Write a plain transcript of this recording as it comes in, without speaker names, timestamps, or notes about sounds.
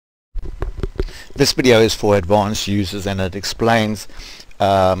This video is for advanced users, and it explains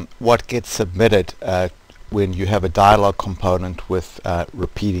what gets submitted when you have a dialog component with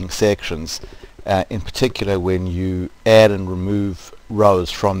repeating sections, in particular when you add and remove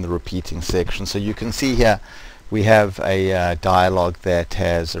rows from the repeating section. So you can see here we have a dialog that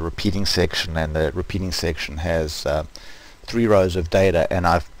has a repeating section, and the repeating section has 3 rows of data, and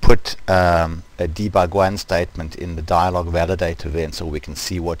I've put a debug1 statement in the DialogValidate event so we can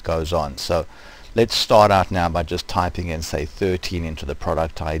see what goes on. So let's start out now by just typing in, say, 13 into the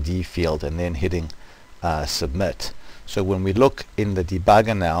product ID field and then hitting submit. So when we look in the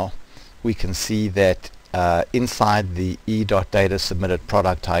debugger now, we can see that inside the e.datasubmitted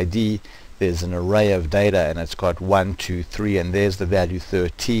product ID there's an array of data, and it's got 1, 2, 3, and there's the value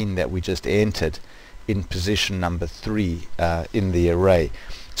 13 that we just entered in position number 3 in the array.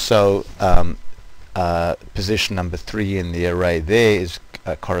 So position number 3 in the array there is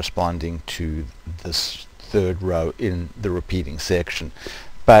corresponding to this 3rd row in the repeating section.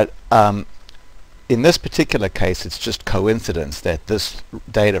 But in this particular case, it's just coincidence that this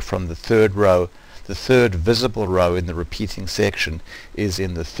data from the 3rd row, the 3rd visible row in the repeating section, is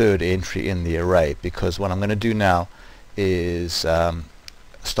in the 3rd entry in the array, because what I'm going to do now is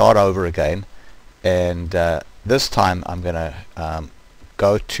start over again, and this time I'm going to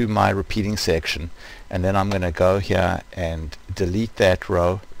go to my repeating section, and then I'm going to go here and delete that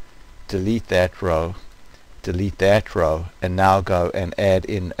row, delete that row, delete that row, and now go and add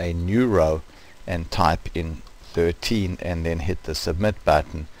in a new row and type in 13 and then hit the submit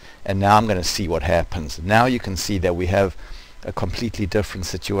button. And now I'm going to see what happens. Now you can see that we have a completely different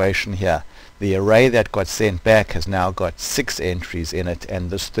situation here. The array that got sent back has now got 6 entries in it,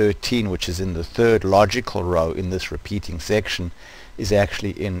 and this 13, which is in the 3rd logical row in this repeating section, is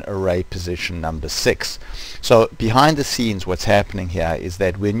actually in array position number 6. So behind the scenes, what's happening here is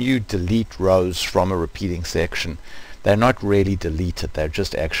that when you delete rows from a repeating section, they're not really deleted, they're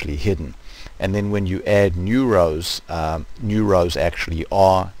just actually hidden. And then when you add new rows actually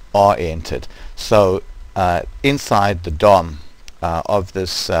are entered. So inside the DOM of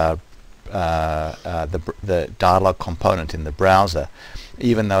this the dialog component in the browser,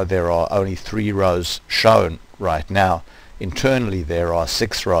 even though there are only 3 rows shown right now, internally there are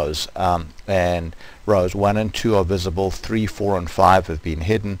 6 rows, and rows 1 and 2 are visible, 3, 4 and 5 have been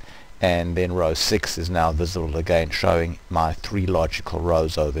hidden, and then row 6 is now visible again, showing my 3 logical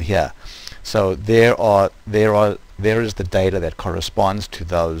rows over here. So there is the data that corresponds to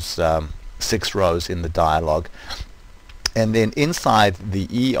those 6 rows in the dialog. And then inside the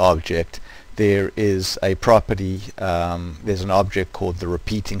E object there is a property, there's an object called the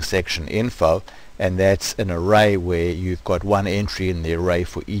repeating section info, and that's an array where you've got 1 entry in the array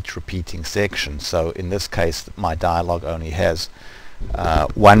for each repeating section. So in this case my dialog only has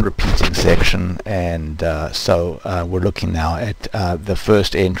 1 repeating section, and so we're looking now at the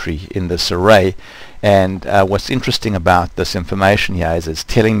 1st entry in this array. And what's interesting about this information here is it's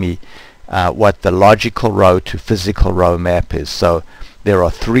telling me what the logical row to physical row map is. So there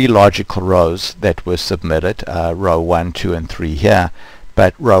are 3 logical rows that were submitted, row 1, 2 and 3 here,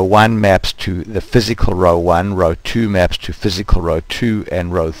 but row 1 maps to the physical row 1, row 2 maps to physical row 2,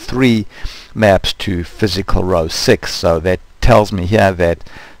 and row 3 maps to physical row 6. So that tells me here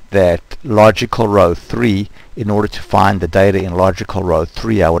that logical row 3, in order to find the data in logical row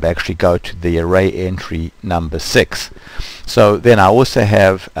 3, I would actually go to the array entry number 6. So then I also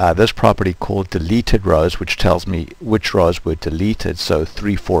have this property called deleted rows, which tells me which rows were deleted. So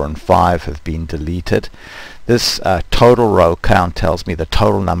 3, 4 and 5 have been deleted. This total row count tells me the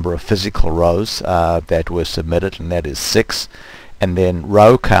total number of physical rows that were submitted, and that is 6. And then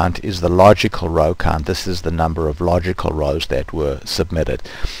row count is the logical row count. This is the number of logical rows that were submitted.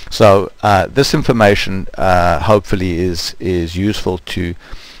 So this information hopefully is useful to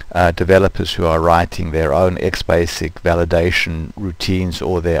developers who are writing their own XBasic validation routines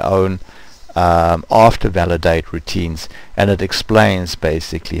or their own AfterDialogValidate routines, and it explains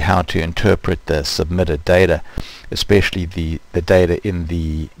basically how to interpret the submitted data, especially the data in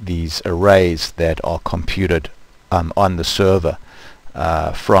these arrays that are computed on the server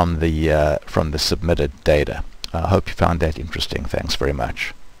from the submitted data. I hope you found that interesting. Thanks very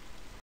much.